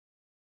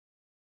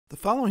The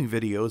following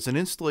video is an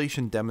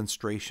installation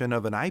demonstration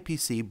of an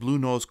IPC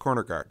BluNose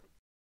Corner Guard.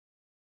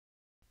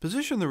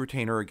 Position the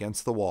retainer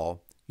against the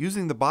wall,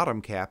 using the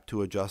bottom cap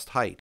to adjust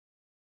height.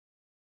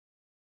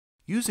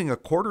 Using a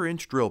 1/4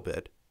 inch drill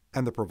bit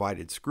and the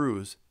provided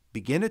screws,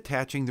 begin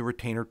attaching the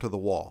retainer to the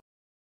wall.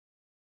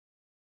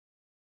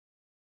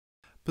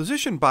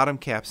 Position bottom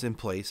caps in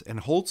place and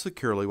hold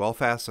securely while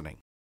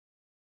fastening.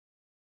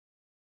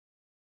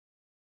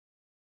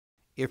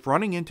 If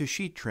running into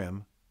sheet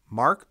trim,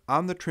 mark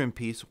on the trim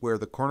piece where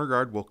the corner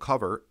guard will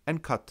cover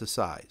and cut to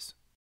size.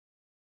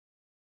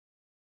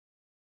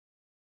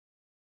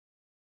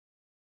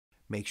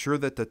 Make sure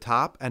that the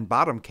top and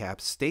bottom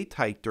caps stay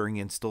tight during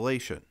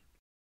installation.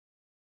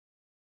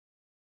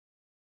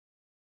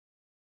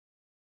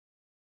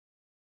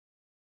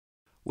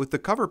 With the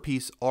cover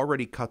piece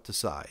already cut to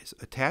size,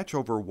 attach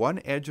over one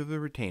edge of the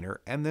retainer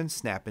and then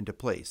snap into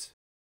place.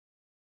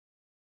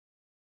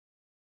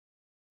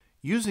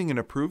 Using an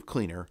approved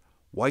cleaner,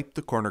 wipe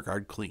the corner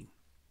guard clean.